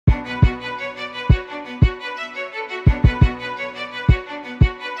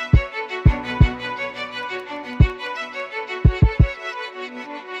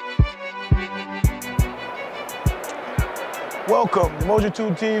Welcome to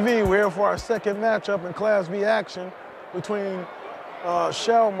Mojo2 TV. We're here for our second matchup in Class B action between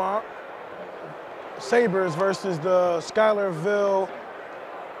Schalmont Sabres versus the Schuylerville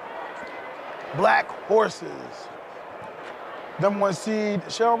Black Horses. Number 1 seed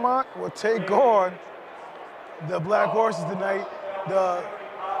Schalmont will take on the Black Horses tonight. The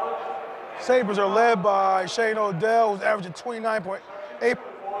Sabres are led by Shane Odell, who's averaging 29.8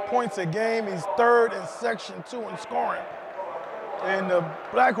 points a game. He's third in Section 2 in scoring. And the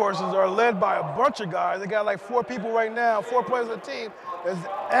Black Horses are led by a bunch of guys. They got like 4 people right now, 4 players on the team that's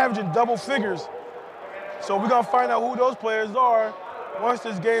averaging double figures. So we're gonna find out who those players are once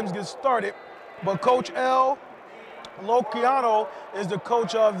this game gets started. But Coach L. Lociano is the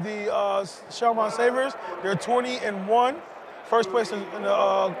coach of the Schalmont Sabres. They're 20-1, first place in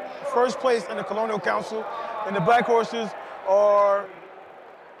the Colonial Council. And the Black Horses are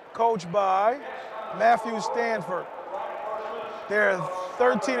coached by Matthew Stanford. They're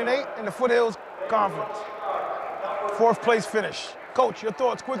 13-8 in the Foothills Conference. 4th place finish. Coach, your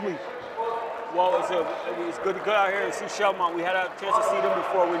thoughts quickly. Well, it's good to go out here and see Schalmont. We had a chance to see them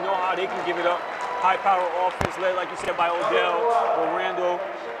before. We know how they can give it up. High-power offense led, like you said, by Odell or Randall.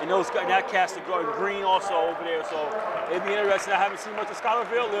 And that cast of Green also over there. So it'd be interesting. I haven't seen much of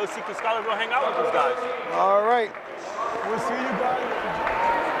Schuylerville. Let's see if Schuylerville hang out with those guys. All right. We'll see you guys.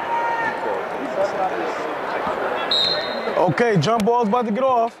 Okay, jump ball's about to get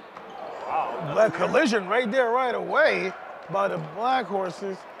off. Wow. That collision right there right away by the Black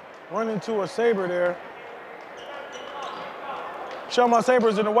Horses. Run into a Sabre there. Schalmont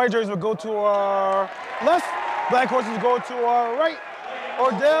Sabres in the white jerseys will go to our left. Black Horses go to our right.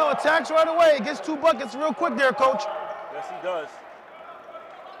 Odell attacks right away. Gets 2 buckets real quick there, Coach. Yes, he does.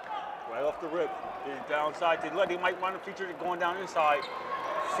 Right off the rip. He's downside. They might want to feature it going down inside.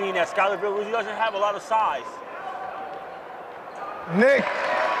 Seeing that Schuylerville really doesn't have a lot of size. Nick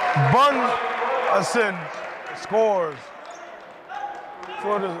Bunson scores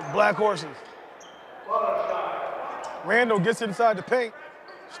for the Black Horses. Randall gets inside the paint.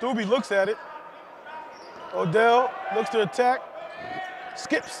 Stubbe looks at it. Odell looks to attack.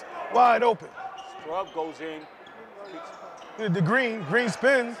 Skips wide open. Scrub goes in. The Green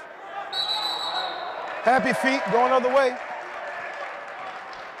spins. Happy feet going other way.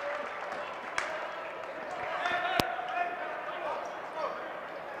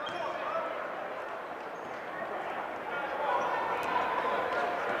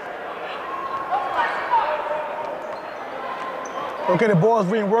 Okay, the ball's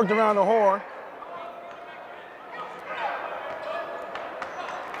being worked around the horn.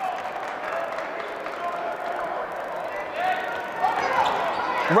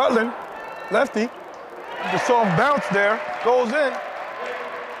 Rutland, lefty, just saw him bounce there, goes in.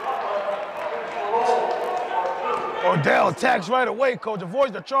 Odell attacks right away, Coach,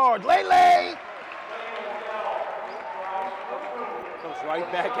 avoids the charge. Lele! Comes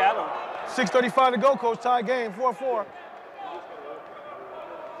right back at him. 6:35 to go, Coach, tie game, 4-4.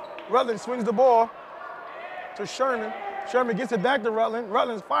 Rutland swings the ball to Sherman. Sherman gets it back to Rutland.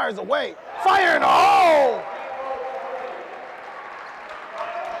 Rutland fires away. Fire in the hole!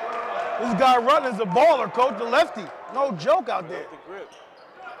 This guy Rutland's a baller, Coach, the lefty. No joke out there.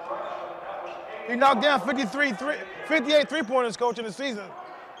 He knocked down 58 3-pointers, Coach, in the season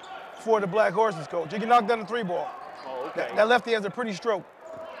for the Black Horses, Coach. He can knock down the 3-ball. Oh, okay. That lefty has a pretty stroke.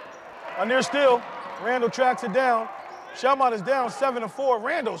 On near steal, Randall tracks it down. Schalmont is down 7-4.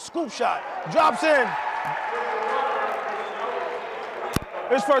 Randall, scoop shot, drops in.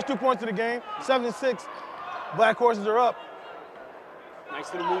 His first 2 points of the game, 7-6. Black Horses are up.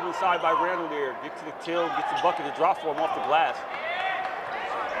 Nice little move inside by Randall there. Get to the till, gets the bucket to drop for him off the glass.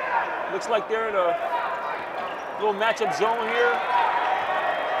 Looks like they're in a little matchup zone here.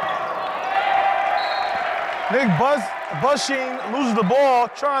 Nick Bushing loses the ball,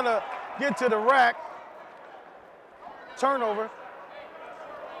 trying to get to the rack. Turnover.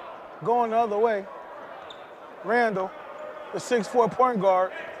 Going the other way. Randall, the 6'4" point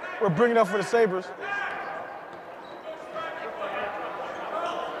guard, will bring it up for the Sabres.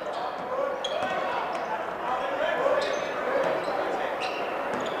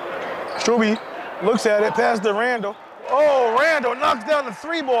 Stubbe looks at it, pass to Randall. Oh, Randall knocks down the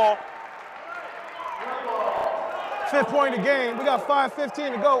 3-ball. 5th point of the game. We got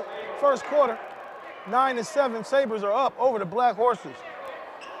 5:15 to go, first quarter. 9-7, Sabres are up over the Black Horses.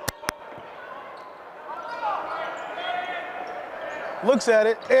 Looks at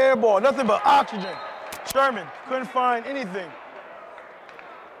it, air ball, nothing but oxygen. Sherman couldn't find anything.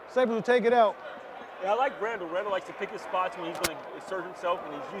 Sabres will take it out. Yeah, I like Randall. Randall likes to pick his spots when he's going to assert himself,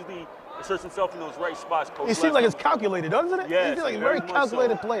 and he's usually Inserts himself in those right spots, Coach. He seems like it's calculated, doesn't it? Yes, he seems like a very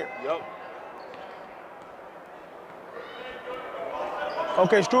calculated player. Yep.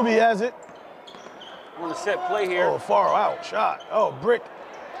 Okay, Strube has it. On the set play here. Oh, far out shot. Oh, brick.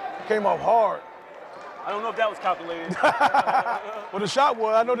 Came off hard. I don't know if that was calculated. Well, the shot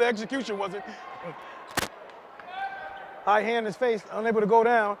was. I know the execution wasn't. High hand in his face, unable to go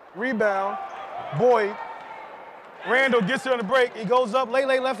down. Rebound. Boyd. Randall gets it on the break. He goes up, late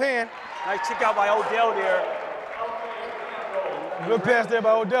left hand. Nice kick out by Odell there. Good pass there by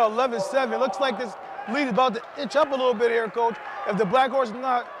Odell. 11-7. Looks like this lead is about to inch up a little bit here, Coach. If the Black Horse is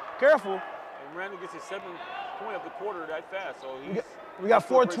not careful. And Randall gets his 7th point of the quarter that fast. So we got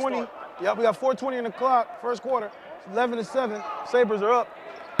 4:20. Yep, we got 4:20 in the clock, first quarter. 11-7. Sabres are up.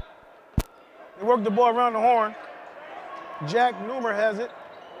 They work the ball around the horn. Jack Neumer has it,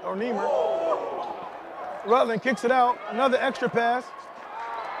 or Niemer. Rutland kicks it out. Another extra pass.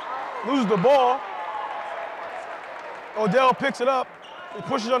 Loses the ball. Odell picks it up. He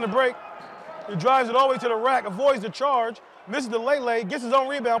pushes on the break. He drives it all the way to the rack, avoids the charge, misses the lay, gets his own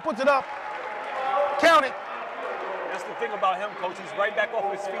rebound, puts it up. Count it. That's the thing about him, Coach. He's right back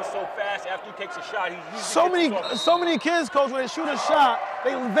off his feet so fast after he takes a shot. So many kids, Coach, when they shoot a shot,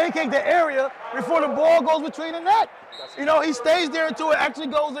 they vacate the area before the ball goes between the net. You know, he stays there until it actually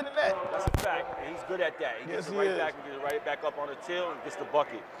goes in the net. That's a fact, and he's good at that. He gets it right back and gets it right back up on the till and gets the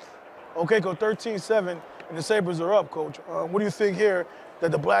bucket. Okay, Coach, 13-7, and the Sabres are up, Coach. What do you think here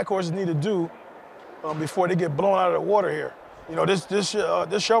that the Black Horses need to do before they get blown out of the water here? You know, this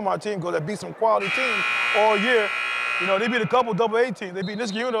Schalmont team goes that beat some quality teams all year. You know, they beat a couple AA teams. They beat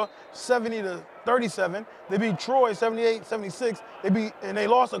Niskayuna 70-37. They beat Troy 78-76. And they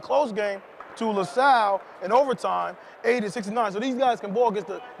lost a close game to LaSalle in overtime, 80-69. So these guys can ball against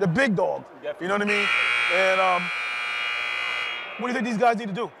the big dogs. Definitely. You know what I mean? And what do you think these guys need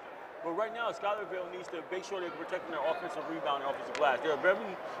to do? But right now, Schuylerville needs to make sure they're protecting their offensive rebound and offensive glass. They're a very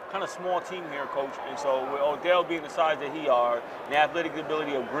kind of small team here, Coach. And so with Odell being the size that he are, and the athletic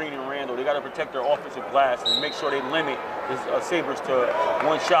ability of Green and Randall, they got to protect their offensive glass and make sure they limit the Sabres to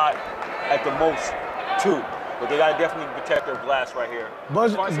one shot, at the most two. But they got to definitely protect their glass right here.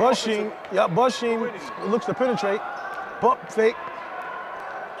 Bushing looks to penetrate. Bump fake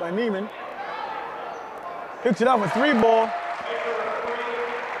by Neiman. Picks it out for 3-ball.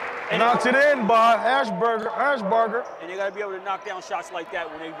 Knocks it in by Ashburger. And they got to be able to knock down shots like that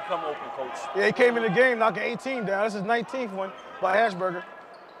when they become open, Coach. Yeah, he came in the game knocking 18 down. This is 19th one by Ashburger.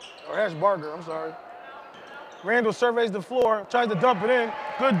 Or Ashbarger, I'm sorry. Randall surveys the floor, tries to dump it in.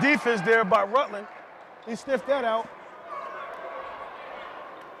 Good defense there by Rutland. He sniffed that out.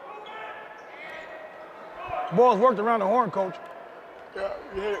 Ball's worked around the horn, Coach. Yeah,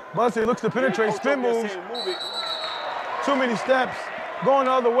 you hit it. Bussey looks to penetrate, spin moves. Move it. Too many steps. Going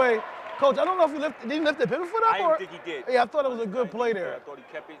the other way. Coach, I don't know if did he lift the pivot foot up? I didn't think he did. Yeah, I thought it was a good play there. I thought he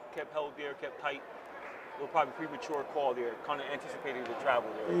kept held there, kept tight. A little probably premature call there, kind of anticipating the travel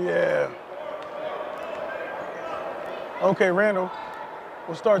there. Yeah. Okay, Randall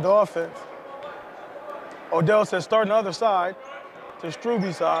will start the offense. Odell says start on the other side, to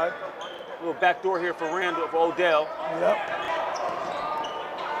Strube's side. A little back door here for Randall, for Odell. Yep.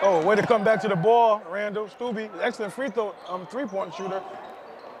 Oh, way to come back to the ball, Randall. Strube, excellent free throw, three-point shooter.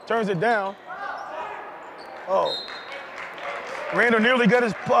 Turns it down. Oh. Randall nearly got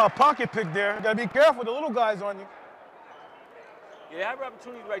his pocket pick there. You gotta be careful, the little guy's on you. Yeah, they have an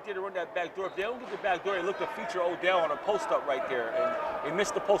opportunity right there to run that back door. If they don't get the back door, they look to feature Odell on a post-up right there. And they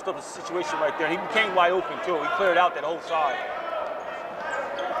missed the post-up situation right there. He became wide open, too. He cleared out that whole side.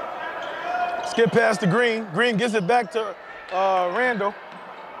 Skip past to Green. Green gives it back to Randall.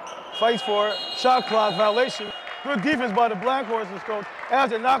 Fights for it. Shot clock violation. Good defense by the Black Horses, Coach,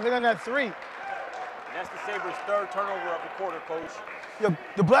 after knocking in that 3. And that's the Sabres' 3rd turnover of the quarter, Coach. Yeah,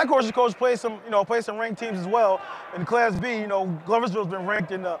 the Black Horses, Coach, play some ranked teams as well. In Class B, Gloversville's been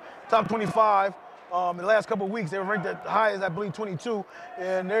ranked in the top 25. In the last couple of weeks, they were ranked at the highest, I believe, 22.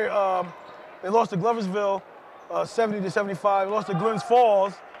 And they lost to Gloversville 70-75. They lost to Glens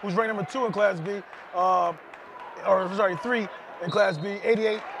Falls, who's ranked number 2 in Class B, 3 in Class B,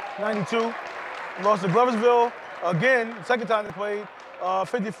 88-92. Lost to Gloversville again, second time they played,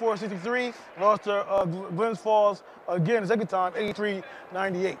 54-63. Lost to Glens Falls again, the second time,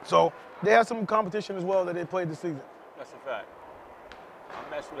 83-98. So they have some competition as well that they played this season. That's a fact. I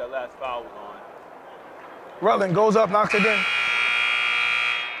messed who that last foul was on. Rutland goes up, knocks it in.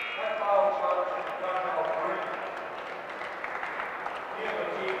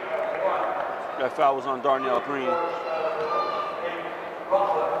 That foul was on Darnell Green.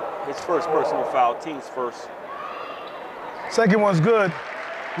 His first personal foul, team's first. Second one's good.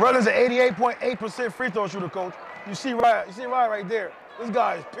 Rutland's an 88.8% free throw shooter, coach. You see right there. This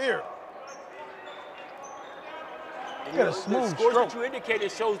guy is pure. Get a smooth the scores stroke. that you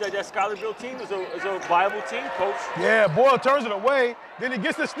indicated shows that Schuylerville team is a viable team, coach. Yeah, Boyle turns it away. Then he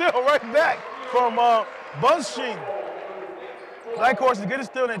gets the steal right back from Buzzsheen. Black Horses get a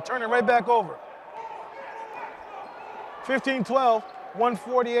steal and turn it right back over. 15-12,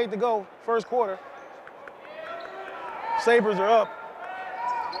 1:48 to go, first quarter. Sabres are up.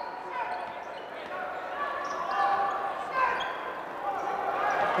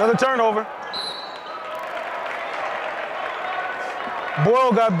 Another turnover.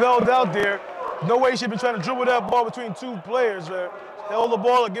 Boyle got bailed out there. No way he should be trying to dribble that ball between two players. Hold the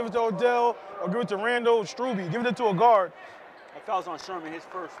ball or give it to Odell or give it to Randall Struby. Give it to a guard. That foul's on Sherman, his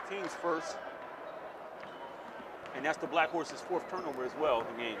team's first. And that's the Black Horses' 4th turnover as well in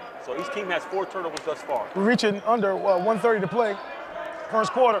the game. So each team has 4 turnovers thus far. We're reaching under 1:30 to play.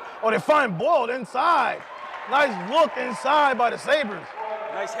 First quarter. Oh, they find Boyle inside. Nice look inside by the Sabres.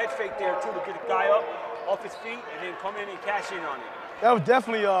 Nice head fake there, too, to get a guy up off his feet and then come in and cash in on it. That was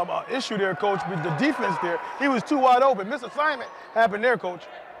definitely an issue there, Coach, with the defense there. He was too wide open. Misassignment happened there, Coach.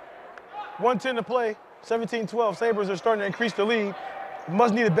 1:10 to play, 17-12. Sabres are starting to increase the lead.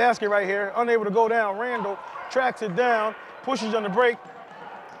 Must need a basket right here. Unable to go down. Randall tracks it down, pushes on the break.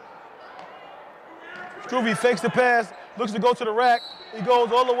 Struby fakes the pass, looks to go to the rack. He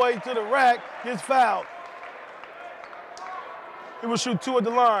goes all the way to the rack, gets fouled. He will shoot 2 at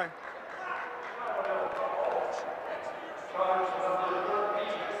the line.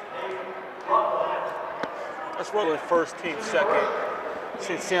 That's Rutland first, team second.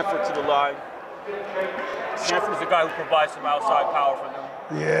 Send Sanford to the line. Sanford's the guy who provides some outside power for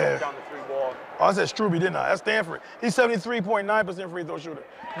them. Yeah. Down the 3 ball. Oh, I said Struby, didn't I? That's Stanford. He's 73.9% free throw shooter.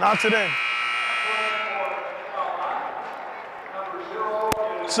 Knocks it in.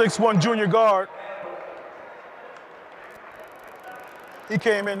 6'1" junior guard. He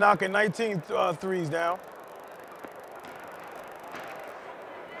came in knocking 19 threes down.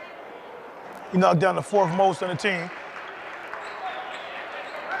 He knocked down the 4th most on the team.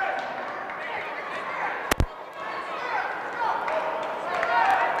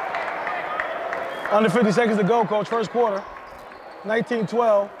 Under 50 seconds to go, Coach, first quarter.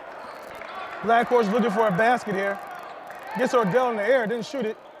 19-12. Black Horse looking for a basket here. Gets Odell in the air, didn't shoot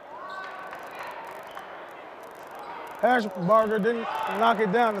it. Hashbarger didn't knock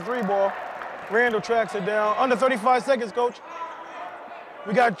it down, the 3 ball. Randall tracks it down. Under 35 seconds, Coach.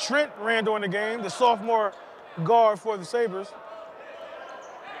 We got Trent Randall in the game, the sophomore guard for the Sabres.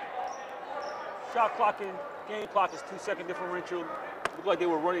 Shot clock and game clock is 2-second differential. Looked like they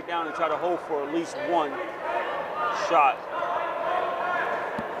would run it down and try to hold for at least 1 shot.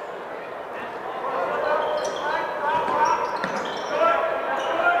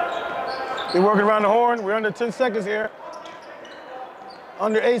 They're working around the horn. We're under 10 seconds here.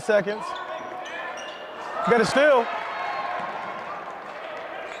 Under 8 seconds. Got a steal.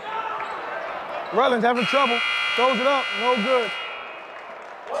 Rutland's having trouble. Throws it up. No good.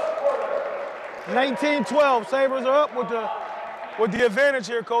 19-12. Sabres are up with the advantage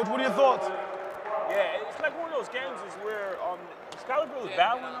here, Coach. What are your thoughts? Yeah, it's like one of those games is where Schuylerville is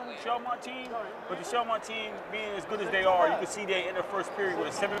battling on the Schalmont team, but the Schalmont team being as good as they are, you can see they in the first period with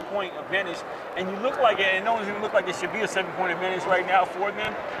a 7-point advantage, and you look like it, and it doesn't even look like there should be a 7-point advantage right now for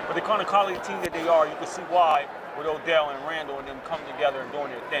them, but the kind of quality team that they are, you can see why with Odell and Randall and them coming together and doing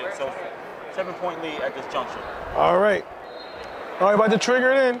their thing. So 7-point lead at this juncture. All right. All right, about to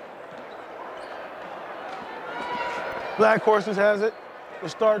trigger it in. Black Horses has it to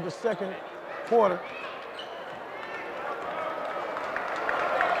start the second quarter.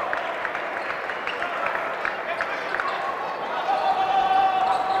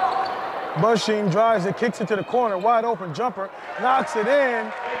 Buzzsheen drives it, kicks it to the corner, wide open jumper, knocks it in.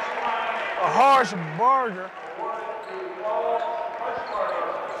 A harsh barger.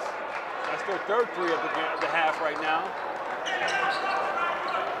 That's their 3rd three of the half right now.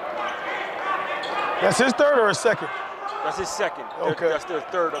 That's his 3rd or his 2nd? That's his 2nd. Okay. That's their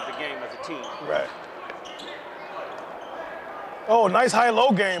 3rd of the game as a team. Right. Oh, nice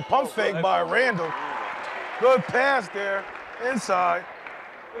high-low game. Pump fake by Randall. Good pass there, inside.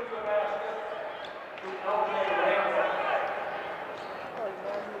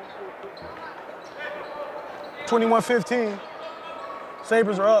 (21-15).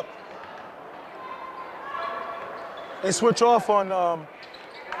 Sabres are up. They switch off on,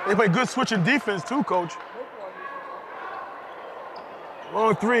 they play good switching defense too, Coach.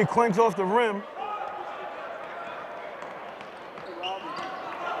 Long 3, clanks off the rim.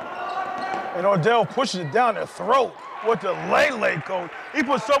 And Odell pushes it down their throat. with the lay, coach. He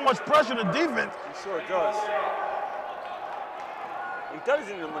puts so much pressure on the defense. He sure does. He does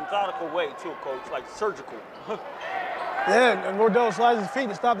it in a methodical way, too, coach, like surgical. Yeah, and Rodell slides his feet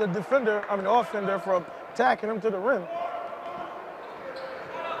to stop the offender from attacking him to the rim.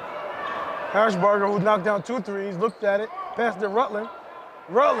 Harrisberger, who knocked down 2 threes, looked at it, passed to Rutland.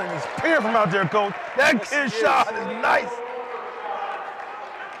 Rutland is peering from out there, coach. That kid's shot is nice.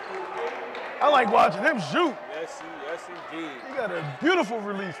 I like watching him shoot. Yes, indeed. He got a beautiful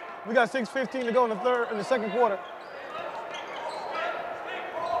release. We got 6:15 to go in the second quarter.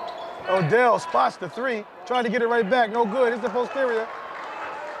 Odell spots the 3, trying to get it right back. No good. It's the posterior.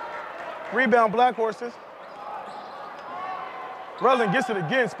 Rebound, Black Horses. Rutland gets it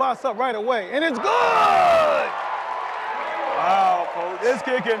again, spots up right away, and it's good! Wow, coach. This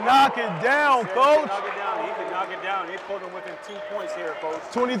kid can knock it down, coach. He can knock it down. He put him within 2 points here, coach.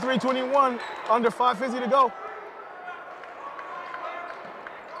 23-21, under 5:50 to go.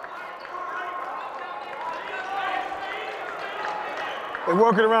 They're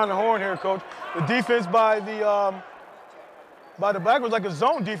working around the horn here, coach. The defense by the Black was like a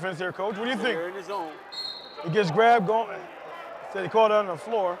zone defense here, coach. What do you think? They're in the zone. He gets grabbed, going. Said he caught it on the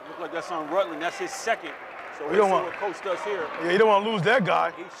floor. Look like that's on Rutland. That's his second. So We we don't see want- what coach does here. Yeah, you don't want to lose that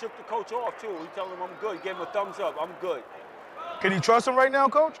guy. He shook the coach off, too. He telling him, I'm good. He gave him a thumbs up. I'm good. Can you trust him right now,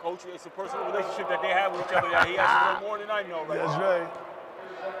 coach? Coach, it's a personal relationship that they have with each other that he has to know more than I know. Right That's now. right.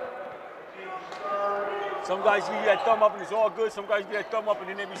 Some guys give you that thumb up and it's all good. Some guys give you that thumb up and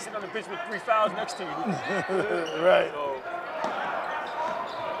then they be sitting on the bench with 3 fouls next to you. Right. So,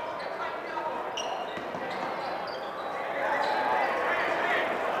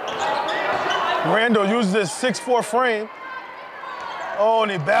 Randall uses his 6'4" frame. Oh,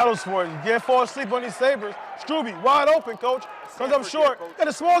 and he battles for it. He can't fall asleep on these Sabres. Struby, wide open, coach. Comes up short. Got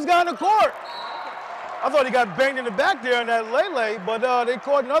the smallest guy in the court. I thought he got banged in the back there in that lay, but they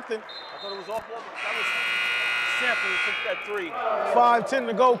caught nothing. I thought it was off. That was Sanford who took that 3. 5:10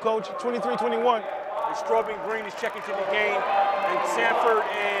 to go, coach. 23-21. And Straubing Green is checking to the game. And Sanford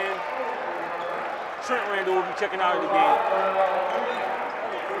and Trent Randall will be checking out of the game.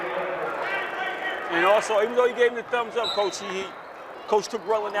 And also, even though he gave him the thumbs up, coach, Coach took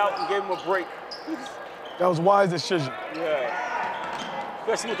Rutland out and gave him a break. That was wise decision. Yeah.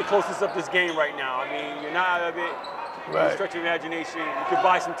 Especially with the closeness of this game right now. I mean, you're not out of it. Right. You stretch your imagination. You could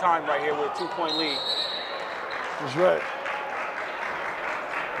buy some time right here with a 2-point lead. That's right.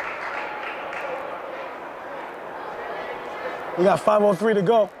 We got 5:03 to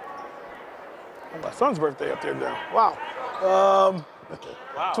go. Oh, my son's birthday up there now. Wow.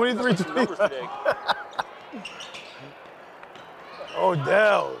 Wow. 23 some numbers today.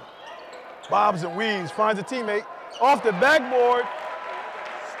 Odell. Bobs and weaves, finds a teammate. Off the backboard.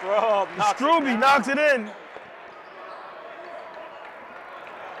 Struby knocks it in.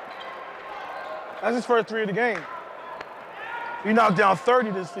 That's his first 3 of the game. He knocked down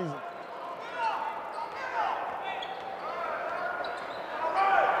 30 this season.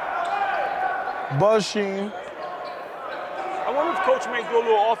 Buzz Sheen. I wonder if Coach may do a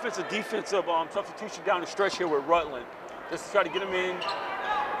little offensive, defensive substitution down the stretch here with Rutland. Just to try to get him in,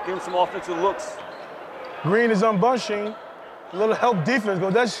 give him some offensive looks. Green is on Buzz Sheen. A little help defense.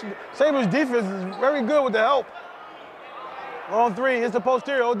 Sabres defense is very good with the help. Long 3, hits the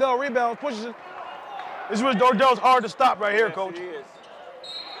posterior. Odell rebounds, pushes it. This is where Odell's hard to stop right here, Yes, coach. he is.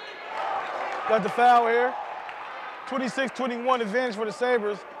 Got the foul here. 26-21 advantage for the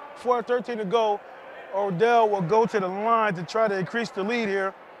Sabres. 4:13 to go. Odell will go to the line to try to increase the lead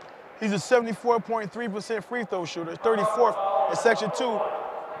here. He's a 74.3% free throw shooter, 34th in Section 2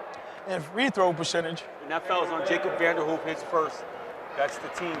 in free throw percentage. And that foul's on Jacob Vanderhoof, his first. That's the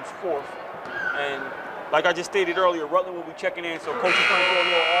team's 4th. And like I just stated earlier, Rutland will be checking in, so Coach is going to do a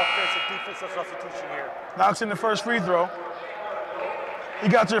little offensive, defensive substitution here. Knocks in the first free throw. He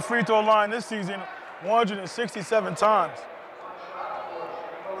got to the free throw line this season 167 times.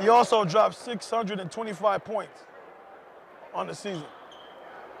 He also dropped 625 points on the season.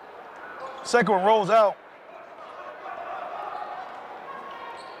 Second one rolls out.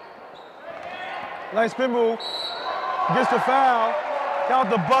 Nice spin move. Gets the foul. Count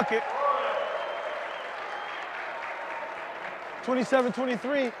the bucket.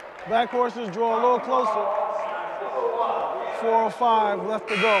 27-23. Black Horses draw a little closer. 4:05 left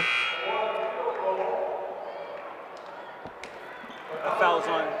to go. That foul's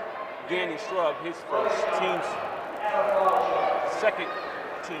on Danny Strub, his first, team's second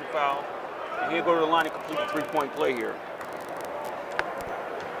team foul. And he'll go to the line and complete a 3-point play here.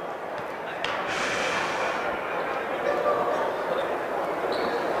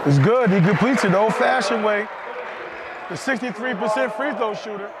 It's good. He completes it the old-fashioned way. the 63% free throw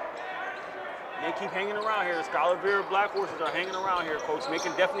shooter. They keep hanging around here. Schuylerville Black Horses are hanging around here, Coach.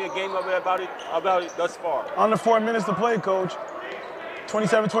 Making definitely a game of it about it thus far. Under 4 minutes to play, Coach.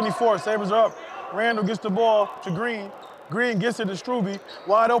 27-24, Sabres are up. Randall gets the ball to Green. Green gets it to Struby.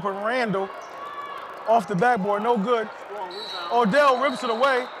 Wide open, Randall. Off the backboard, no good. Odell rips it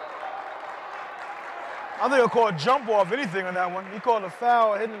away. I think he'll call a jump ball, if anything, on that one. He called a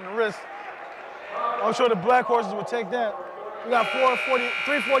foul, hitting the wrist. I'm sure the Black Horses would take that. We got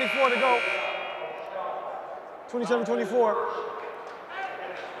 3:44 to go. 27-24.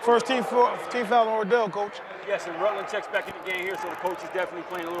 First team foul on Odell, Coach. Yes, and Rutland checks back in the game here, so the coach is definitely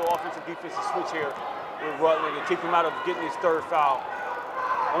playing a little offensive defensive switch here with Rutland to keep him out of getting his third foul.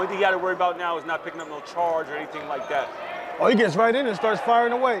 Only thing you got to worry about now is not picking up no charge or anything like that. Oh, he gets right in and starts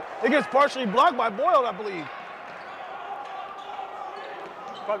firing away. It gets partially blocked by Boyle, I believe.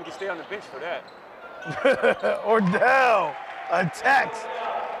 Probably can stay on the bench for that. Odell attacks.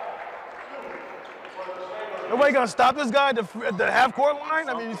 Nobody gonna stop this guy at the half-court line?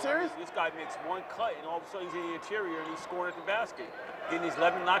 I mean, you serious? This guy makes one cut, and all of a sudden he's in the interior and he's scoring at the basket. Getting his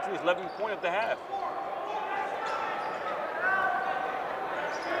 11, knocking his 11th point at the half.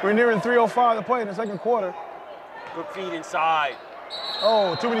 We're nearing 3:05 to play in the second quarter. Good feed inside.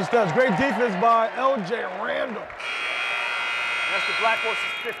 Oh, too many steps. Great defense by L.J. Randall. That's the Black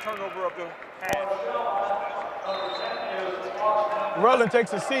Horses' 5th turnover of the half. Rutland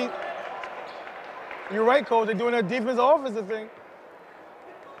takes a seat. You're right, Coach. They're doing that defensive offensive thing.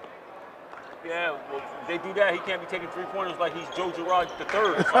 Yeah, well, if they do that, he can't be taking 3-pointers like he's Joe Girard III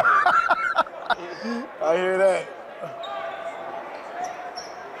or something. I hear that.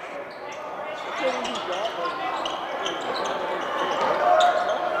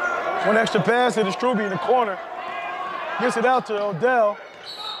 One extra pass to Struby in the corner. Gets it out to Odell.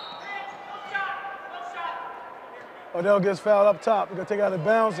 Odell gets fouled up top. We're going to take out of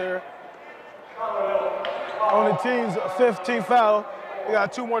bounds here. On the team's 15th foul. We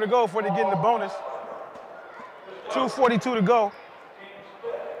got 2 more to go before they get in the bonus. 2:42 to go.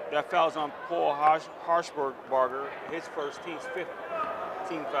 That foul's on Paul Harshberger, his first team's 5th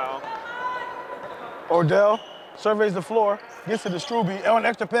team foul. Odell surveys the floor, gets to the Struby, and an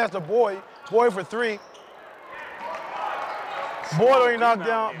extra pass to Boyd. Boyd for 3. Boyd only knocked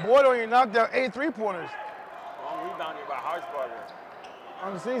down 8 3-pointers. Long rebound here by Harshberger.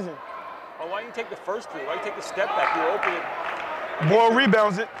 On the season. Oh, why didn't you take the first 3? Why didn't you take the step back? You were open. Boyd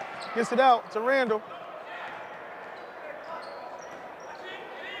rebounds it, gets it out to Randall.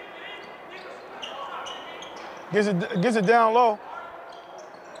 Gets it down low.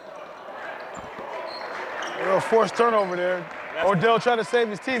 A little forced turnover there. Odell trying to save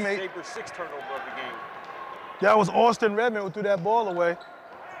his teammate. Sabres' 6th turnover of the game. That was Austin Redmond who threw that ball away.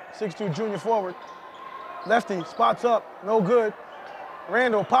 6'2" junior forward. Lefty spots up, no good.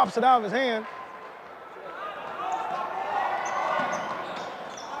 Randall pops it out of his hand.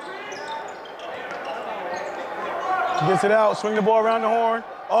 Gets it out, swing the ball around the horn.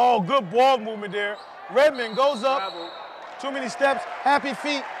 Oh, good ball movement there. Redmond goes up, Travel. too many steps, happy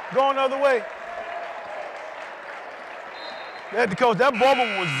feet, going the other way. Coach, that ball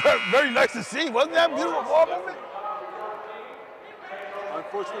movement was very nice to see. Wasn't that beautiful ball movement?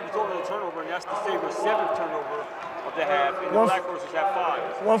 Unfortunately, we took a turnover, and that's the Sabres' 7th turnover of the half, and the Black Horses have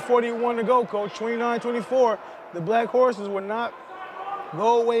 5. 1:41 to go, Coach. 29-24. The Black Horses will not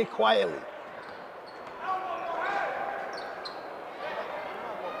go away quietly.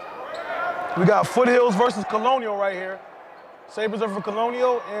 We got Foothills versus Colonial right here. Sabres are for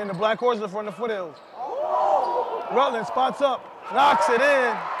Colonial, and the Black Horses are for the Foothills. Rutland spots up, knocks it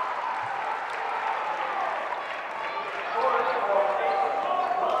in.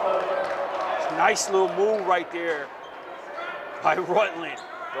 Nice little move right there by Rutland.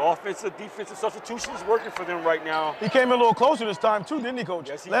 The offensive, defensive substitution is working for them right now. He came in a little closer this time too, didn't he, Coach?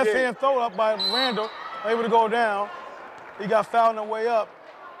 Yes, he Left did. hand throw up by Randall, able to go down. He got fouled on the way up.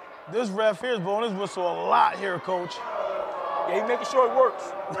 This ref here is blowing his whistle a lot here, Coach. Yeah, he's making sure it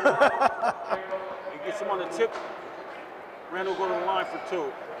works. He gets him on the tip. Randall go to the line for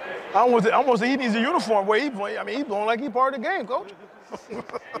 2. I almost say he needs a uniform where he play. I mean, he's blowing like he's part of the game, Coach.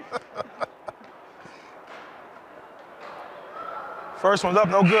 First one's up,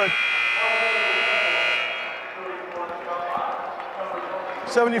 no good.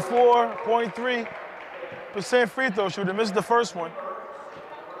 74.3% free throw shooter. Missed the first one.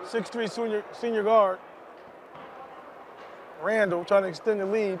 6'3" senior guard. Randall trying to extend the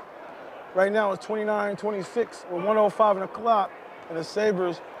lead. Right now it's 29-26 with 1:05 on the clock, and the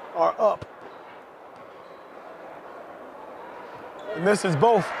Sabres are up. He misses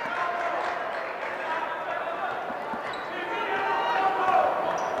both.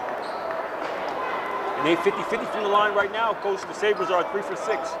 And they 50-50 from the line right now, Coach. The Sabres are 3 for 6.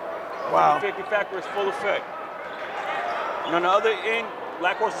 Wow. 50 factor is full effect. And on the other end,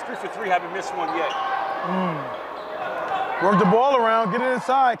 Black Horse is 3 for 3, haven't missed one yet. Work the ball around, get it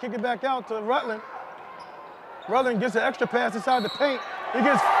inside, kick it back out to Rutland. Rutland gets an extra pass inside the paint. He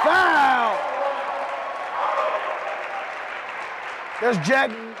gets fouled. There's Jack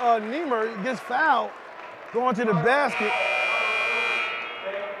Niemer. He gets fouled, going to the basket.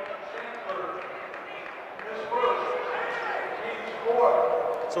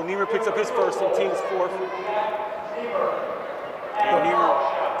 So Niemer picks up his first and team's fourth.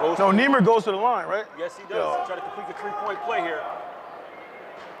 Niemer goes to the line, right? Yes, he does. Try to complete the three-point play here.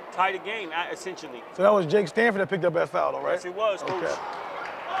 Tie the game, essentially. So that was Jake Stanford that picked up that foul, though, right? Yes, it was, Coach. Okay.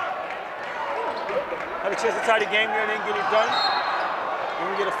 Had a chance to tie the game there, didn't get it done. And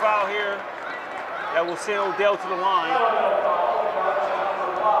we get a foul here that will send Odell to the line.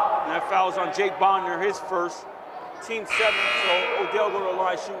 And that foul is on Jake Bonder, his first. Team 7, so Odell go to the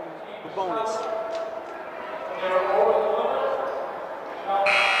line shooting the bonus.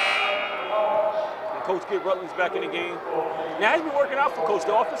 And Coach get Rutland's back in the game. Now it's been working out for Coach.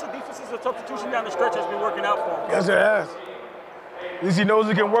 The offensive defenses and substitution down the stretch has been working out for him. Yes, it has. At least he knows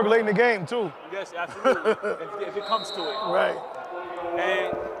he can work late in the game, too. Yes, absolutely, if it comes to it. Right.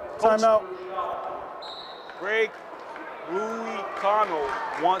 And timeout. Greg Louis Connell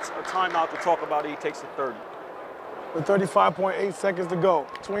wants a timeout to talk about it. He takes the 30. With 35.8 seconds to go.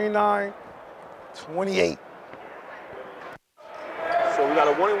 29-28. So we got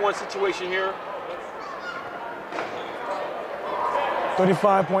a 1-on-1 situation here.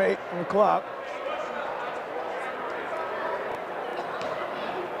 35.8 on the clock.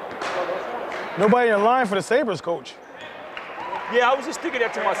 Nobody in line for the Sabres, Coach. Yeah, I was just thinking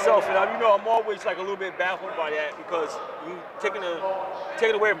that to myself, and I'm always like a little bit baffled by that because you taking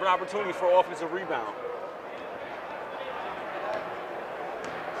away an opportunity for offensive rebound.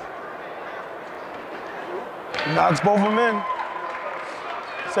 Knocks both of them in.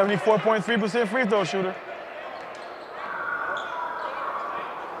 74.3% free throw shooter.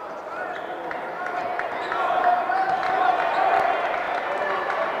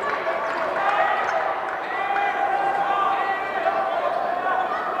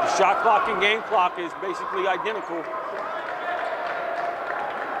 The shot clock and game clock is basically identical.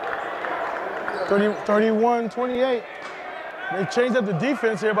 31-28. They changed up the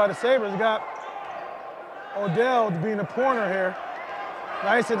defense here by the Sabres. Got Odell being a corner here.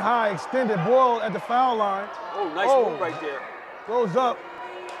 Nice and high, extended. Boyle at the foul line. Oh, nice move right there. Goes up,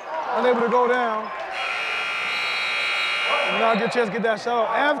 unable to go down. And now get a chance to get that shot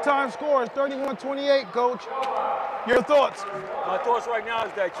off. Halftime score is 31-28, Coach. Your thoughts? My thoughts right now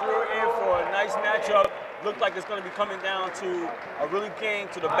is that you're in for a nice matchup. Looks like it's going to be coming down to a really game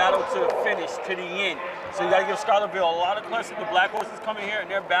to the battle to the finish, to the end. So you got to give Schuylerville a lot of credit. The Black Horses coming here and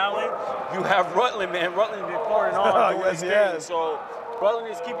they're battling. You have Rutland, man. Rutland's been pouring on through this game. So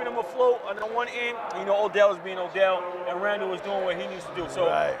Rutland is keeping them afloat on the one end. Odell is being Odell, and Randall is doing what he needs to do. So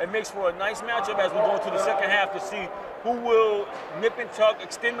it makes for a nice matchup as we go into the second half to see who will nip and tuck,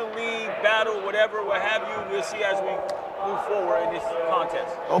 extend the lead, battle, whatever, what have you. We'll see as we move forward in this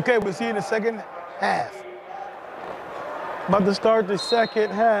contest. Okay, we'll see you in the second half. About to start the second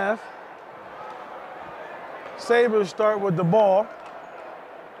half. Sabres start with the ball.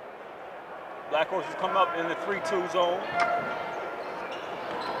 Black Horses come up in the 3-2 zone.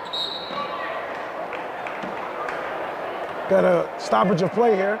 Got a stoppage of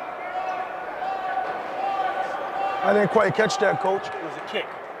play here. I didn't quite catch that, Coach. It was a kick.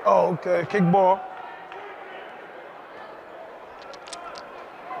 Oh, okay, kick ball.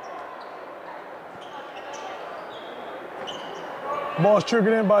 Ball's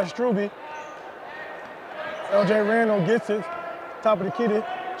triggered in by Struby. LJ Randall gets it. Top of the kitty.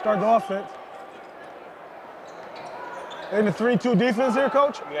 Start the offense. In the 3-2 defense here,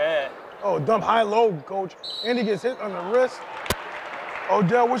 Coach? Yeah. Oh, dump high-low, Coach. And he gets hit on the wrist.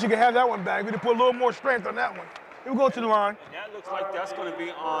 Odell, wish he could have that one back. We could put a little more strength on that one. He'll go to the line. And that looks like that's going to be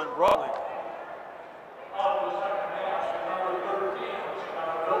on Rutland.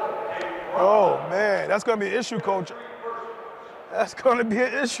 Oh, man, that's going to be an issue, Coach. That's going to be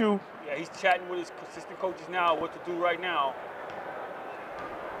an issue. Yeah, he's chatting with his assistant coaches now what to do right now.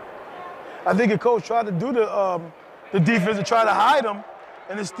 I think the coach tried to do the defense and try to hide him,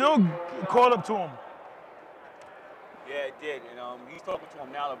 and it still caught up to him. Yeah, it did. And he's talking to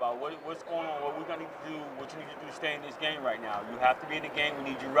him now about what's going on, what we're going to need to do, what you need to do to stay in this game right now. You have to be in the game. We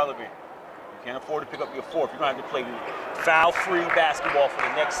need you relevant. You can't afford to pick up your fourth. You're going to have to play foul-free basketball for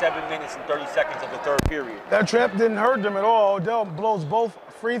the next 7 minutes and 30 seconds of the third period. That trap didn't hurt them at all. Odell blows both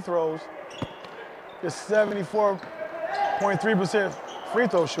free throws. the 74.3% free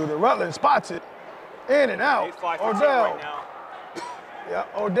throw shooter. Rutland spots it. In and out. 8-5 for Odell. right now. Yeah,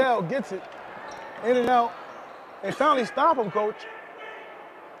 Odell gets it. In and out. They finally stop him, coach.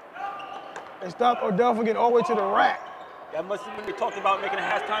 They stopped Odell from getting all the way to the rack. That must have been they talked about making a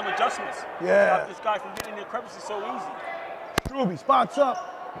halftime adjustments. Yeah. Stop this guy from getting in the crevices so easy. Struby spots up.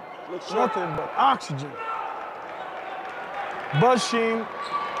 Looks short. Nothing but oxygen. Buzz Sheen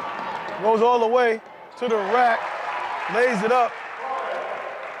goes all the way to the rack, lays it up.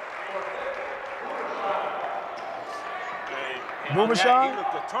 Boomershine? He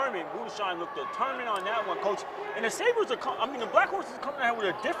looked determined. Boomershine looked determined on that one, coach. And the Sabres are, the Black Horses are coming out with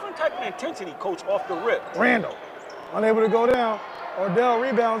a different type of intensity, coach, off the rip. Randall, unable to go down. Odell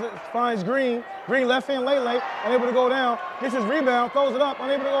rebounds it, finds Green. Green left hand, Lele, unable to go down. Gets his rebound, throws it up,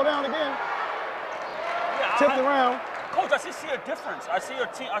 unable to go down again. Yeah, Tipped around. Coach, I just see a difference. I see a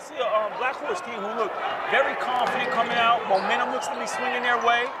team. I see a Black Horse team who look very confident coming out. Momentum looks to be swinging their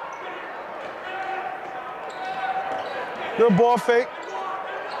way. Good ball fake.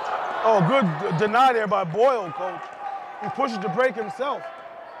 Oh, good deny there by Boyle, coach. He pushes to break himself.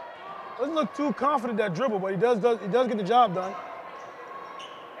 Doesn't look too confident that dribble, but he does get the job done.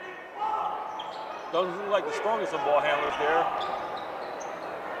 Doesn't look like the strongest of ball handlers there.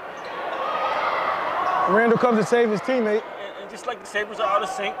 Randall comes to save his teammate. And just like the Sabres are out of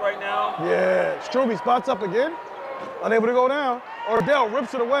sync right now. Yeah, Struby spots up again. Unable to go down. Odell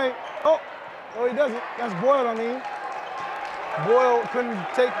rips it away. Oh, no, he doesn't. That's Boyle, I mean. Boyle couldn't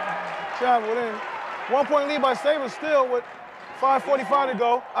travel in. 1 point lead by Sabres still with 5:45 to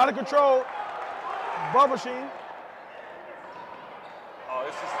go. Out of control. Bubba Sheen. Oh,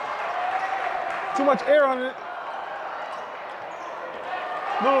 this is too much air on it.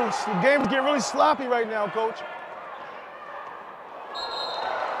 The game is getting really sloppy right now, coach.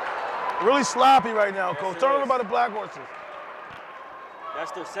 Really sloppy right now, coach. Turnover by the Black Horses.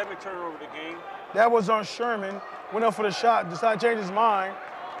 That's their 7th turnover of the game. That was on Sherman. Went up for the shot, decided to change his mind.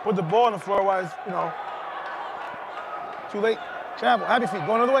 Put the ball on the floor while it's, too late. Travel, happy feet,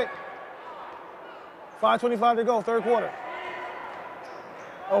 going another way. 5:25 to go, third quarter.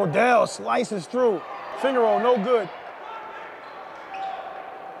 Odell slices through. Finger roll, no good.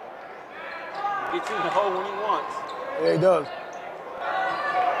 Gets in the hole when he wants. Yeah, he does.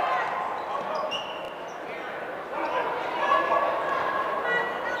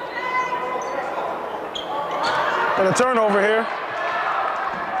 And a turnover here.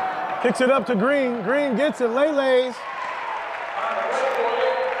 Kicks it up to Green. Green gets it, Lele's.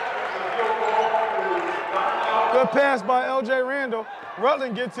 Good pass by L.J. Randall.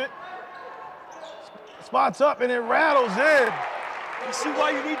 Rutland gets it. Spots up and it rattles in. You see why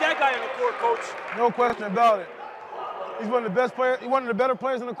you need that guy in the court, coach? No question about it. He's one of the best players, he's one of the better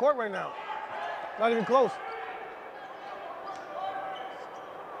players in the court right now. Not even close.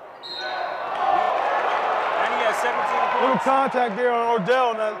 And he has 17 points. Little contact there on Odell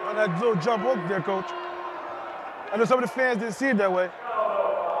on that little jump hook there, coach. I know some of the fans didn't see it that way.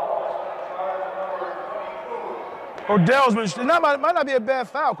 Odell's been, it might not be a bad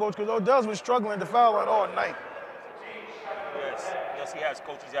foul, coach, because Odell's been struggling to foul line all night. Yes, he has,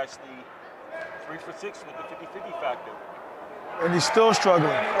 coach. He's actually 3 for 6 with the 50-50 factor. And he's still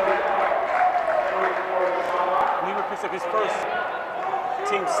struggling. Weaver picks up his first,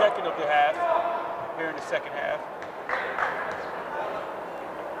 team second of the half, here in the second half.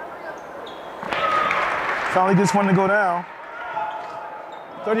 Finally gets one to go down.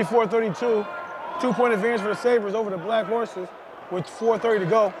 34-32. 2-point advantage for the Sabres over the Black Horses with 4:30 to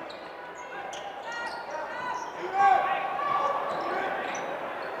go.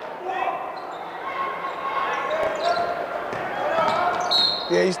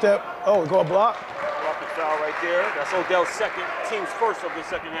 Yeah, he stepped. Oh, go a block. Drop the foul right there. That's Odell's second, team's first of the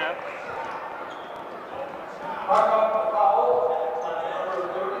second half.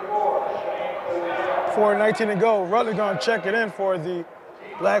 .4:19 to go. Rutland gonna check it in for the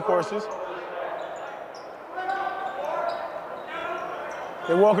Black Horses.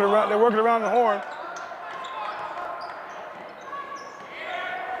 They're working around the horn.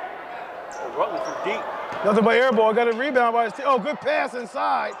 Oh, Rutland from deep. Nothing but air ball. Got a rebound by his team. Oh, good pass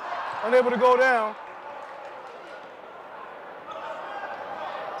inside. Unable to go down.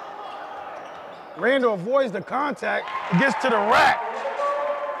 Randall avoids the contact. Gets to the rack.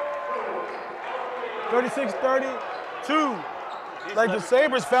 36-32. Like the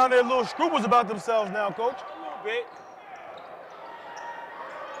Sabres found their little scruples about themselves now, coach. A little bit.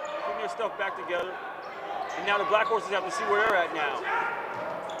 Getting their stuff back together. And now the Black Horses have to see where they're at now.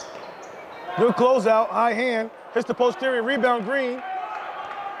 Good closeout, high hand. Hits the posterior, rebound Green.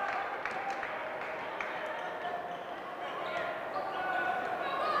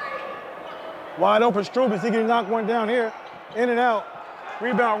 Wide open Strubis. He can knock one down here. In and out.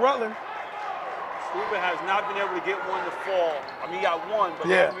 Rebound Rutland. Strubis has not been able to get one to fall. I mean, he got one, but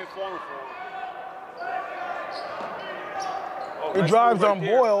he hasn't been falling for him. Oh, he nice drives right on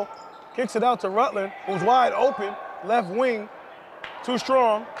there. Boyle. Kicks it out to Rutland, who's wide open. Left wing. Too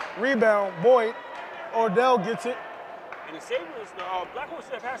strong. Rebound. Boyd. Odell gets it. And the Sabres, the Black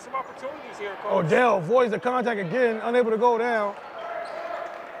Horses have had some opportunities here, Coach. Odell avoids the contact again, unable to go down.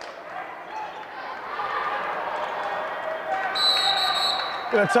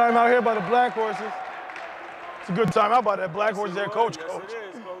 Got a timeout here by the Black Horses. It's a good timeout by that Black Horses head coach. Yes, Coach.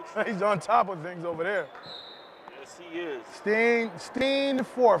 it is, Coach. He's on top of things over there. Yes, he is. Steen the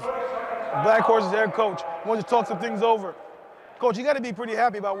fourth, Black Horses head coach. Wants to talk some things over. Coach, you got to be pretty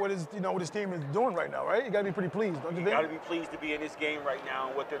happy about what his team is doing right now, right? You got to be pretty pleased, don't you think? You got to be pleased to be in this game right now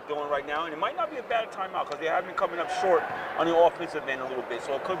and what they're doing right now. And it might not be a bad timeout because they have been coming up short on the offensive end a little bit.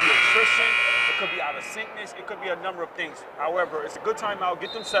 So it could be attrition, it could be out of syncness, it could be a number of things. However, it's a good timeout.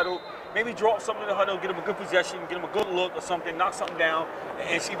 Get them settled. Maybe draw up something in the huddle, get them a good possession, get them a good look or something, knock something down, and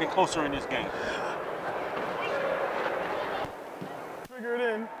it's even closer in this game. Figure it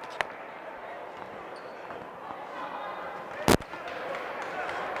in.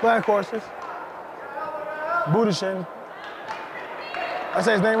 Black Horses. Budishin. I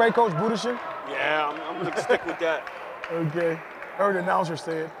say his name right, Coach? Budishin? Yeah, I'm going to stick with that. Okay. Heard the announcer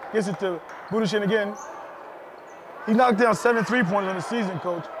say it. Gets it to Budishin again. He knocked down 7 3-pointers on the season,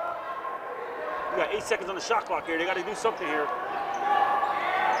 Coach. We got 8 seconds on the shot clock here. They got to do something here.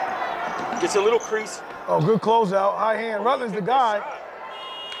 Gets a little crease. Oh, good closeout. High hand. Rutland's the guy.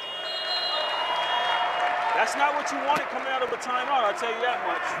 That's not what you wanted coming out of a timeout, I'll tell you that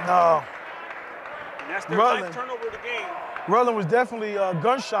much. No. And that's their ninth turnover of the game. Rutland was definitely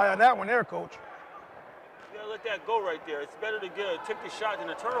gun shy on that one there, Coach. You gotta let that go right there. It's better to get a tipped shot than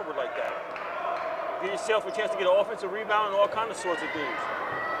a turnover like that. Give yourself a chance to get an offensive rebound and all kinds of sorts of things.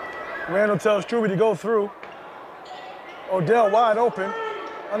 Randall tells Truby to go through. Odell wide open,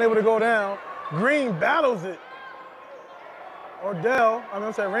 unable to go down. Green battles it.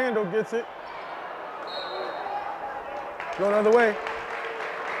 Randall gets it. Go another way.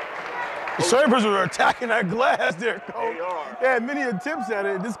 The Sabres were attacking that glass there, Coach. They are. They had many attempts at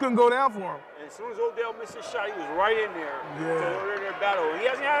it. This couldn't go down for him. And as soon as Odell missed his shot, he was right in there. Yeah. So they're in their battle. He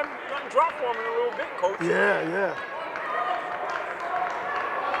hasn't had nothing drop for him in a little bit, Coach. Yeah.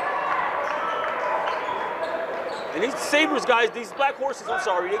 And these Sabres guys, these Black Horses, I'm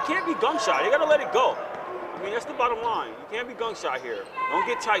sorry, they can't be gun-shy. They got to let it go. I mean, that's the bottom line. You can't be gun-shy here. Don't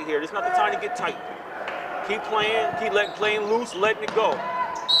get tight here. This is not the time to get tight. Keep playing, playing loose, letting it go.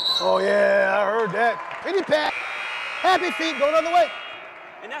 Oh, yeah, I heard that. Pity pat. Happy feet, go another way.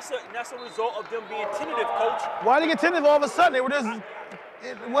 And that's a result of them being tentative, Coach. Why did they get tentative all of a sudden? They were just,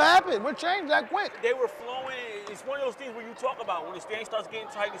 what happened? What changed that quick? They were flowing. It's one of those things where you talk about when the game starts getting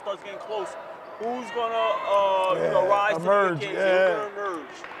tight, it starts getting close. Who's gonna rise emerge, to the occasion? Who's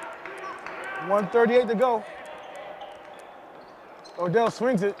gonna emerge? 1:38 to go. Odell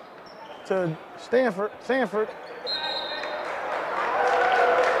swings it to Sanford.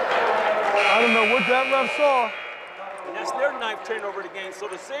 I don't know what that ref saw. And that's their 9th turnover of the game. So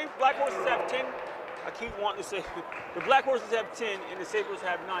the same Black Horses have 10. I keep wanting to say the Black Horses have 10 and the Sabres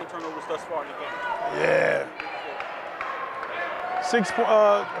have 9 turnovers thus far in the game. Yeah.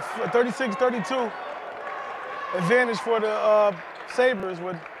 36-32. Advantage for the Sabres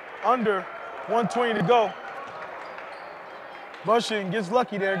with under 1:20 to go. Bushing gets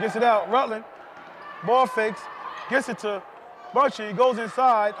lucky there, gets it out. Rutland, ball fakes, gets it to Bushing. He goes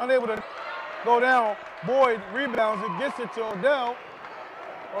inside, unable to go down. Boyd rebounds it, gets it to Odell.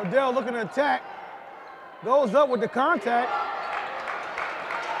 Odell looking to attack. Goes up with the contact.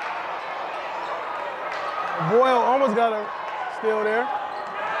 Boyle almost got a steal there.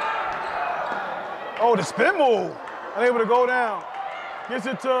 Oh, the spin move. Unable to go down. Gets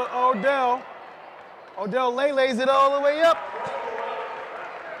it to Odell. Odell lays it all the way up.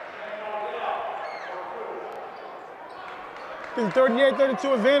 It's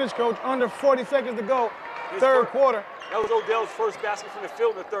 38-32 advantage, Coach. Under 40 seconds to go. Third quarter. That was Odell's first basket from the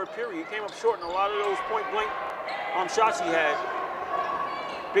field in the third period. He came up short in a lot of those point-blank shots he had.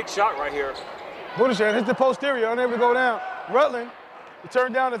 Big shot right here. Budishin hits the posterior, unable to go down. Rutland, he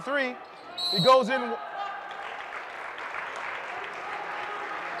turned down to 3. He goes in.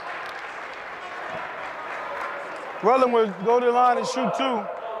 Rutland would go to the line and shoot 2.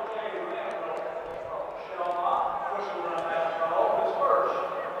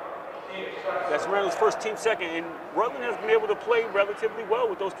 That's Randall's first, team second, and Rutland has been able to play relatively well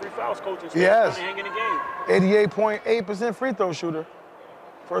with those 3 fouls, Coach. Yes. Hang in the game. 88.8% free throw shooter.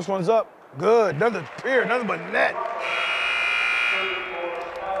 First one's up. Good, another pair, nothing but net.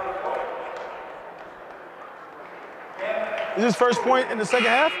 Is his first point in the second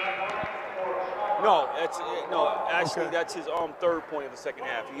half? No, actually, Okay. that's his third point of the second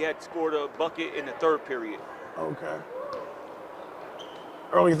half. He had scored a bucket in the third period. Okay.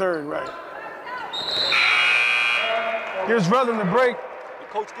 Early third, right. Here's Rutland to break. The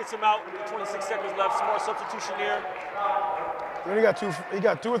coach gets him out with 26 seconds left. Smart substitution there. He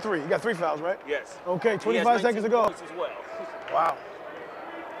got two or three. He got 3 fouls, right? Yes. Okay, He 25 has seconds to 19 go. points as well. Wow.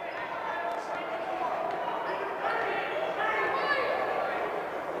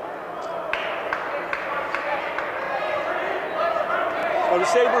 Well, the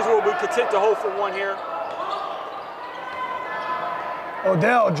Sabres will be content to hold for one here.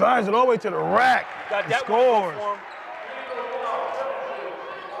 Odell drives it all the way to the rack. Got that Scores. one for him.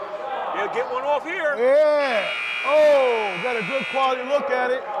 They'll get one off here. Yeah. Oh, got a good quality look at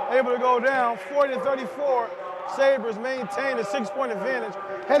it. Able to go down 40-34. Sabres maintain a 6-point advantage.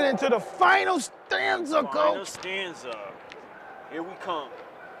 Headed into the final stanza, Final coach. stanza. Here we come.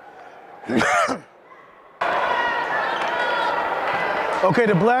 Okay,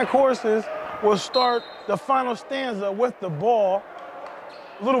 the Black Horses will start the final stanza with the ball.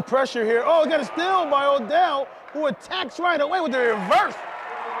 A little pressure here. Oh, got a steal by Odell, who attacks right away with the reverse.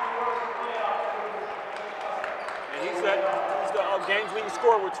 And he's the game's leading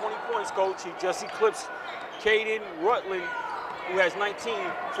scorer with 20 points, coach. He just eclipsed Caden Rutland, who has 19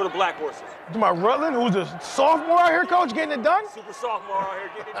 for the Black Horses. To my Rutland, who's a sophomore out here, coach, getting it done? Super sophomore out here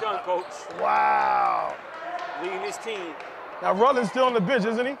getting it done, coach. Wow. Leading his team. Now, Rutland's still on the bench,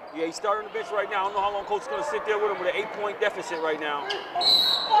 isn't he? Yeah, he's starting the bench right now. I don't know how long coach is going to sit there with him with an 8-point deficit right now.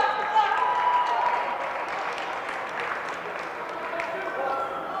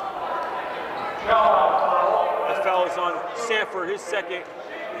 That foul is on Sanford, his second,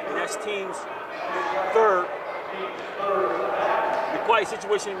 and that's team's third. The quiet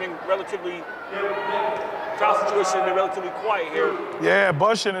situation has been foul situation has been relatively quiet here. Yeah,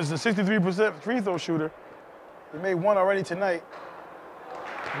 Bushin is a 63% free throw shooter. He made one already tonight.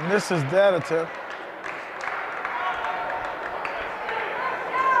 Misses that attempt.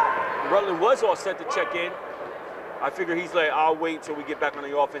 Rutland was all set to check in. I figure he's like, I'll wait till we get back on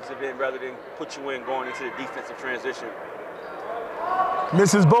the offensive end rather than put you in going into the defensive transition.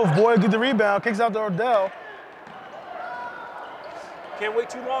 Misses both. Boyd get the rebound, kicks out to Odell. Can't wait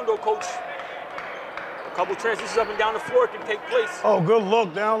too long though, coach. A couple transitions up and down the floor can take place. Oh, good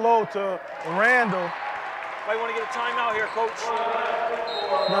look down low to Randall. Might want to get a timeout here, coach.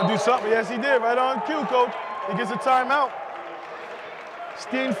 Gonna do something. Yes, he did. Right on cue, coach. He gets a timeout.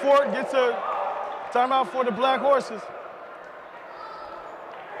 Steenfort gets a timeout for the Black Horses.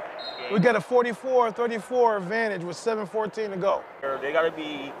 We got a 44-34 advantage with 7:14 to go. They got to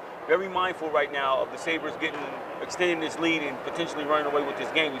be very mindful right now of the Sabres extending this lead and potentially running away with this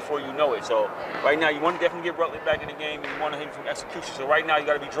game before you know it. So right now you want to definitely get Rutland back in the game and you want to hit him from execution. So right now you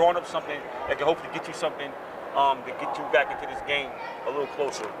got to be drawing up something that can hopefully get you something to get you back into this game a little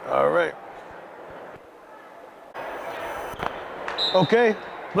closer. All right. Okay,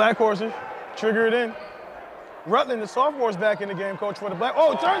 Black Horses, trigger it in. Rutland, the sophomore's back in the game, coach, for the Black.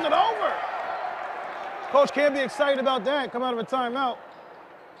 Oh, turns it over. Coach can't be excited about that. Come out of a timeout.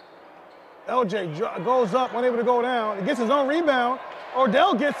 LJ goes up, unable to go down. He gets his own rebound.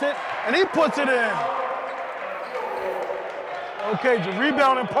 Odell gets it, and he puts it in. Okay, the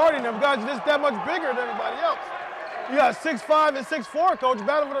rebounding party. Them guys are just that much bigger than everybody else. You got 6'5" and 6'4", coach,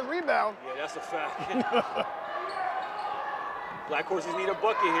 battle for the rebound. Yeah, that's a fact. Black Horses need a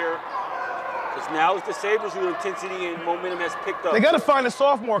bucket here. Because now it's the Sabres whose intensity and momentum has picked up. They got to find a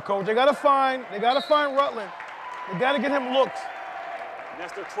sophomore, coach. They got to find Rutland. They got to get him looks. And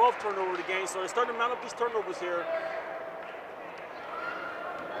that's their 12th turnover of the game, so they're starting to mount up these turnovers here.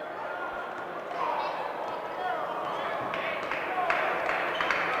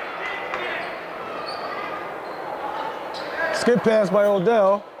 Skip pass by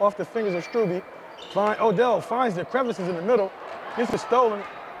Odell off the fingers of Struby. Odell finds the crevices in the middle. Gets it stolen.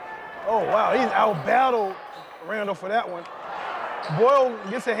 Oh, wow, he's out-battled Randall for that one. Boyle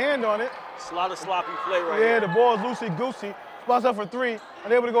gets a hand on it. It's a lot of sloppy play right here. here. Yeah, the ball is loosey-goosey. Spots up for three.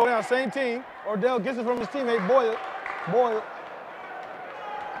 Unable to go down. Same team. Odell gets it from his teammate, Boyle.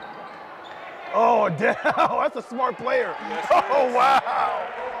 Oh, Odell, that's a smart player. Yes, oh, wow.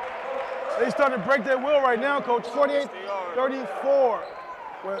 They starting to break their will right now, coach. 48-34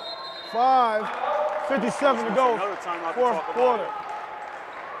 with 5:57 to go, fourth quarter.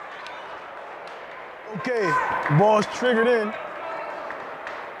 Okay, ball's triggered in.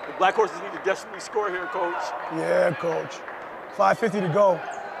 The Black Horses need to desperately score here, coach. Yeah, coach. 5:50 to go.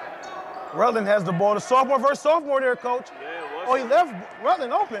 Rutland has the ball. The sophomore versus sophomore there, coach. Yeah, it was. Oh, he left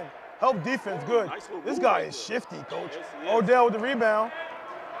Rutland open. Help defense, good. Nice little This move guy right is there. shifty, coach. Yes, he is. Odell with the rebound.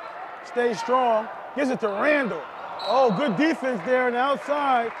 Stays strong. Gives it to Randall. Oh, good defense there on the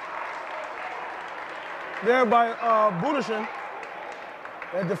outside. There by Budishin.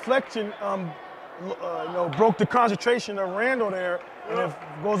 That deflection, broke the concentration of Randall there, and it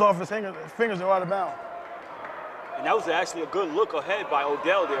goes off his fingers and out of bounds. And that was actually a good look ahead by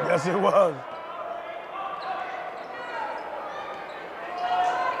Odell there. Yes, it was.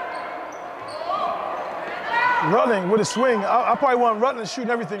 Rutland with a swing. I probably want Rutland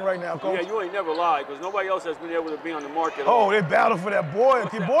shooting everything right now, coach. Yeah, you ain't never lied, because nobody else has been able to be on the market. Oh, they battle for that boy.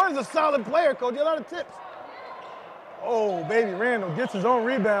 Boyd is a solid player, coach. A lot of tips. Oh, baby, Randall gets his own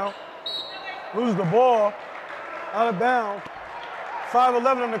rebound. Loses the ball. Out of bounds.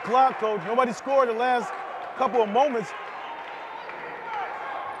 5:11 on the clock, coach. Nobody scored the last couple of moments.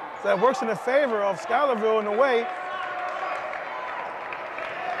 So that works in the favor of Schuylerville in a way.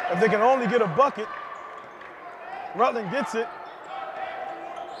 If they can only get a bucket. Rutland gets it.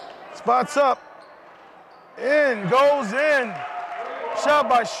 Spots up. In, goes in. Shot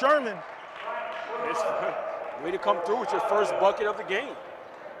by Sherman. Way to come through with your first bucket of the game.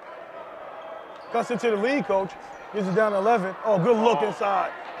 Cuts into the lead, coach. Gets it down to 11. Oh, good look inside.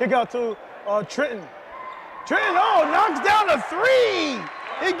 Kick out to Trenton. Trenton, knocks down a three.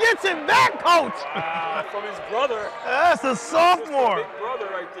 He gets it back, coach. From his brother. That's a sophomore. Big brother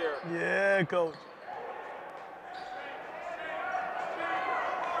right there. Yeah, coach.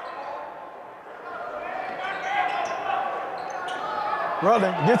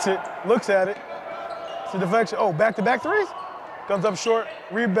 Rutland gets it, looks at it. It's a deflection. Oh, back-to-back threes? Comes up short,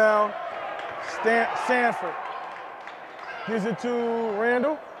 rebound, Sanford. Gives it to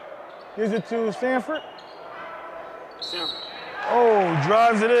Randall. Gives it to Sanford. Oh,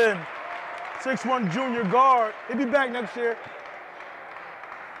 drives it in. 6'1" junior guard. He'll be back next year.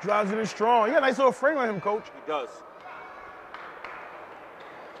 Drives it in strong. He got a nice little frame on him, coach. He does.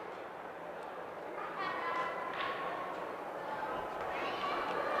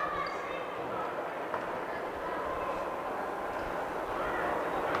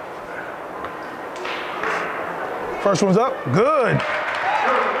 First one's up. Good.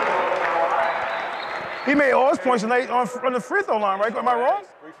 He made all his points tonight on the free throw line, right? Am I wrong?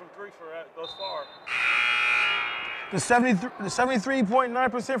 3 from 3 for thus far. The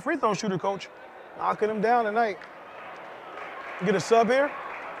 73.9% free throw shooter, coach. Knocking him down tonight. Get a sub here.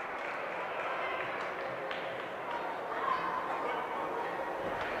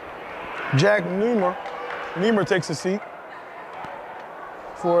 Jack Niemer takes a seat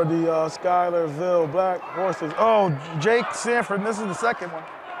for the Schuylerville Black Horses. Oh, Jake Sanford, and this is the second one.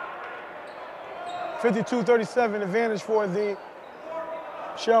 52-37 advantage for the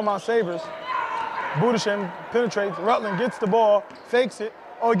Schalmont Sabres. Budishin penetrates, Rutland gets the ball, fakes it.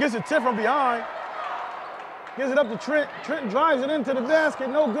 Oh, he gets a tip from behind. Gives it up to Trent. Trent drives it into the basket,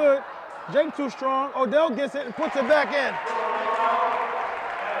 no good. Jake too strong. Odell gets it and puts it back in.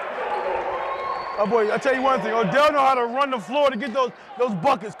 Oh boy, I tell you one thing, Odell know how to run the floor to get those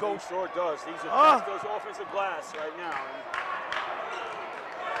buckets, coach. He sure does. He's against those offensive glass right now.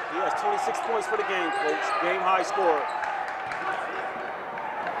 He has 26 points for the game, coach. Game high score.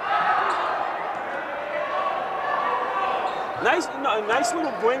 Nice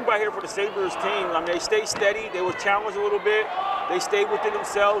little win right here for the Sabres team. I mean, they stayed steady. They were challenged a little bit. They stayed within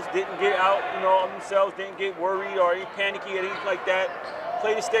themselves, didn't get out, of themselves, didn't get worried or any panicky or anything like that.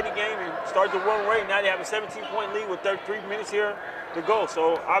 Played a steady game and started to run away. Now they have a 17-point lead with 33 minutes here to go.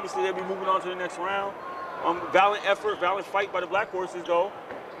 So obviously they'll be moving on to the next round. Valiant effort, valiant fight by the Black Horses, though.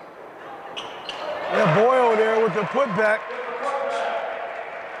 Yeah, Boyle there with the putback.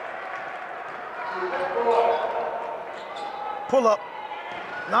 Pull up,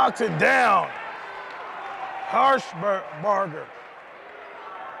 knocks it down. Harshbarger.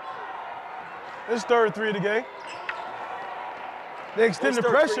 His third three of the game. They extend the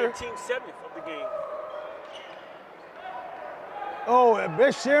pressure. Team 7th of the game. Oh,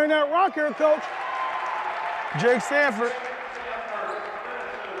 they're sharing that rock here, coach. Jake Sanford.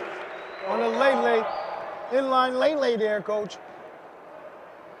 On the lay, inline lay there, coach.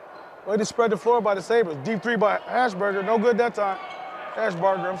 Way to spread the floor by the Sabres. Deep three by Ashburger, no good that time.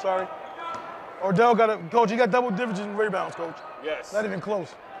 Ashbarger, I'm sorry. Odell coach, he got double digits in rebounds, coach. Yes. Not even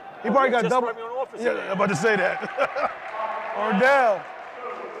close. He probably got double. Yeah, I'm about to say that. Odell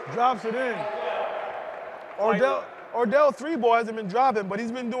drops it in. Odell three ball hasn't been dropping, but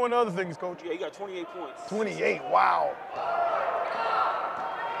he's been doing other things, coach. Yeah, he got 28 points. 28, wow.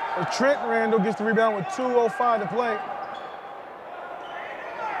 Trent Randall gets the rebound with 2:05 to play.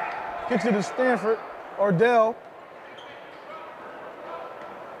 Kicks it to Stanford. Ardell.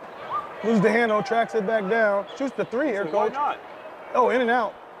 Loses the handle, tracks it back down. Shoots the three here, coach. Why not? Oh, in and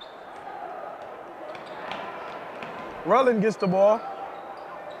out. Rutland gets the ball.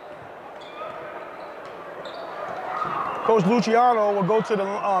 Coach Luciano will go to the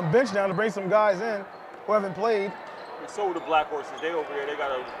bench now to bring some guys in who haven't played. And so are the Black Horses. They over there, they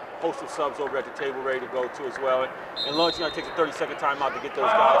got a host of subs over at the table ready to go too as well. And Luciano takes a 30-second timeout to get those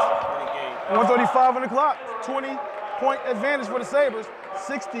guys in the game. 1:35 on the clock. 20-point advantage for the Sabres.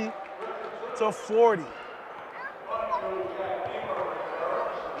 60-40.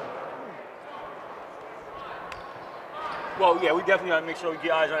 Well, yeah, we definitely got to make sure we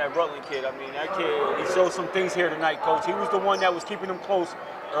get eyes on that Rutland kid. I mean, that kid, he showed some things here tonight, Coach. He was the one that was keeping them close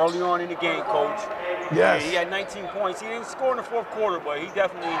early on in the game, Coach. Yes. Yeah, he had 19 points. He didn't score in the fourth quarter, but he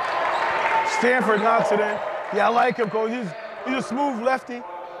definitely... Stanford knocks it in. Yeah, I like him, Coach. He's a smooth lefty.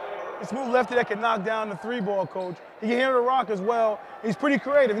 A smooth lefty that can knock down the three ball, Coach. He can hit the rock as well. He's pretty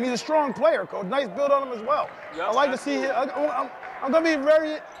creative, and he's a strong player, Coach. Nice build on him as well. Yep, I like to see him. I'm going to be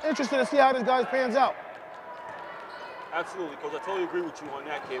very interested to see how this guy pans out. Absolutely, Coach. I totally agree with you on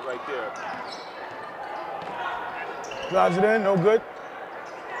that kid right there. Drives it in, no good.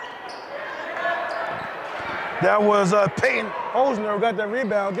 That was Peyton Hosner who got that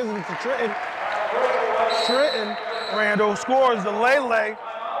rebound, gives it to Trenton. Trenton, Randall, scores the Lele.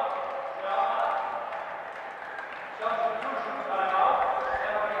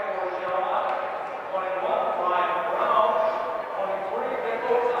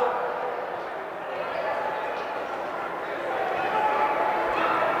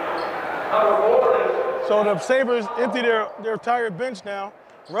 So the Sabres empty their entire bench now.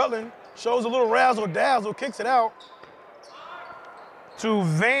 Rutland shows a little razzle-dazzle, kicks it out to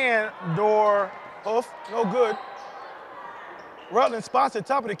Van Der Hoof, no good. Rutland spots at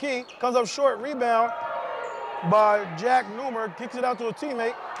top of the key, comes up short, rebound by Jack Newmer, kicks it out to a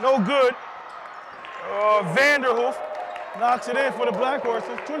teammate, no good. Van Der Hoof knocks it in for the Black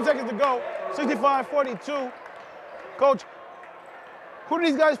Horses. 20 seconds to go, 65-42. Coach, who do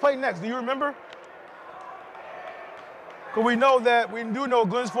these guys play next? Do you remember? Because we do know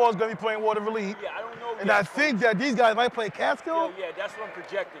Glens Falls is going to be playing Waterville League. Yeah, I don't know. And I think that these guys might play Catskill. Yeah, that's what I'm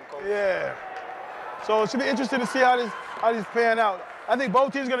projecting, Coach. Yeah. So it should be interesting to see how this pan out. I think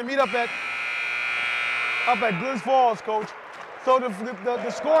both teams are going to meet up at Glens Falls, Coach. So the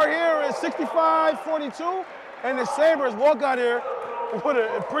score here is 65-42, and the Sabres walk out here with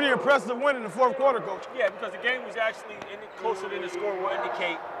a pretty impressive win in the fourth quarter, Coach. Yeah, because the game was actually closer than the score will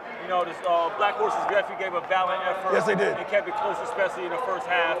indicate. You know, the Black Horses definitely gave a valiant effort. Yes, they did. They kept it close, especially in the first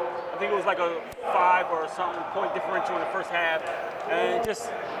half. I think it was like a 5 or something point differential in the first half. And it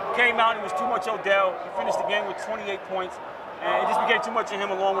just came out, and it was too much Odell. He finished the game with 28 points. And it just became too much of him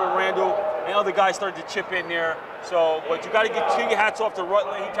along with Randall. And other guys started to chip in there. So, but you got to get your hats off to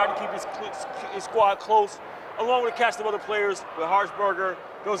Rutland. He tried to keep his squad close, along with a cast of other players, with Harshberger,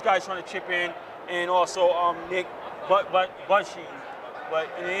 those guys trying to chip in. And also Nick Bunsheen. But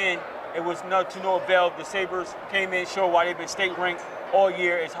in the end, it was to no avail. The Sabres came in, showed why they've been state ranked all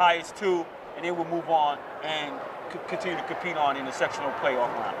year, as high as 2, and they will move on and continue to compete on in the sectional playoff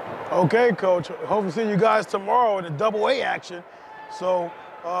round. Okay, Coach. Hope to see you guys tomorrow in the AA action. So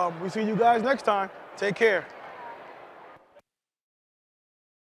we see you guys next time. Take care.